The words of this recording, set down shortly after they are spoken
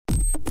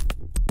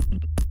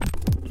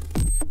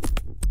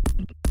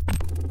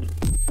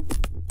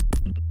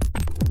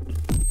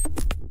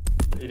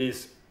it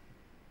is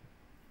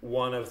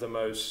one of the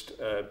most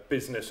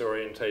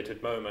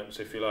business-orientated moments,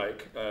 if you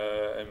like,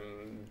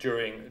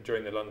 during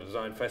the London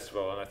Design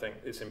Festival, and I think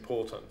it's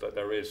important that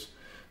there is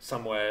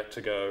somewhere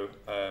to go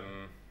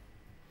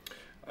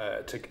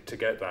to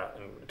get that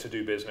and to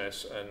do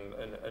business.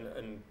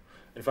 And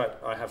in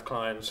fact, I have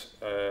clients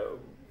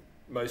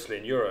mostly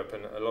in Europe,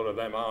 and a lot of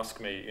them ask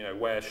me, you know,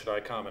 where should I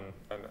come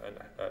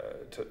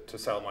to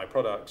sell my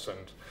products,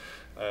 and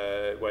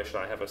where should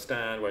I have a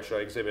stand, where should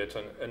I exhibit,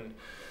 and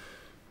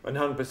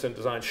 100%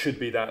 Design should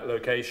be that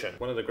location.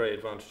 One of the great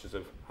advantages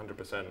of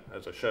 100%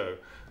 as a show,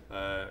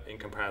 in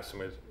comparison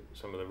with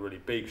some of the really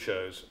big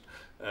shows,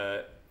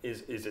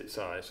 is its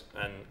size,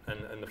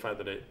 and the fact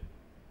that it,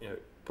 you know,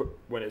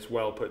 when it's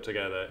well put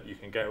together, you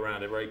can get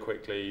around it very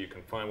quickly, you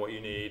can find what you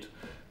need,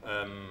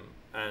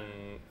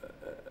 and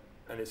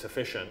it's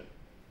efficient,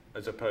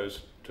 as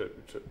opposed to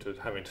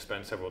having to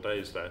spend several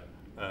days there.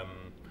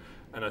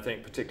 And I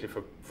think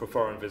particularly for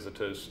foreign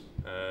visitors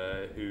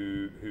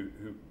who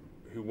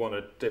want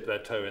to dip their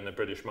toe in the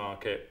British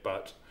market,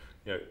 but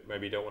you know,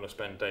 maybe don't want to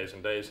spend days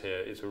and days here,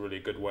 it's a really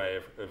good way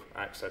of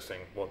accessing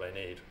what they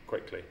need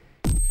quickly.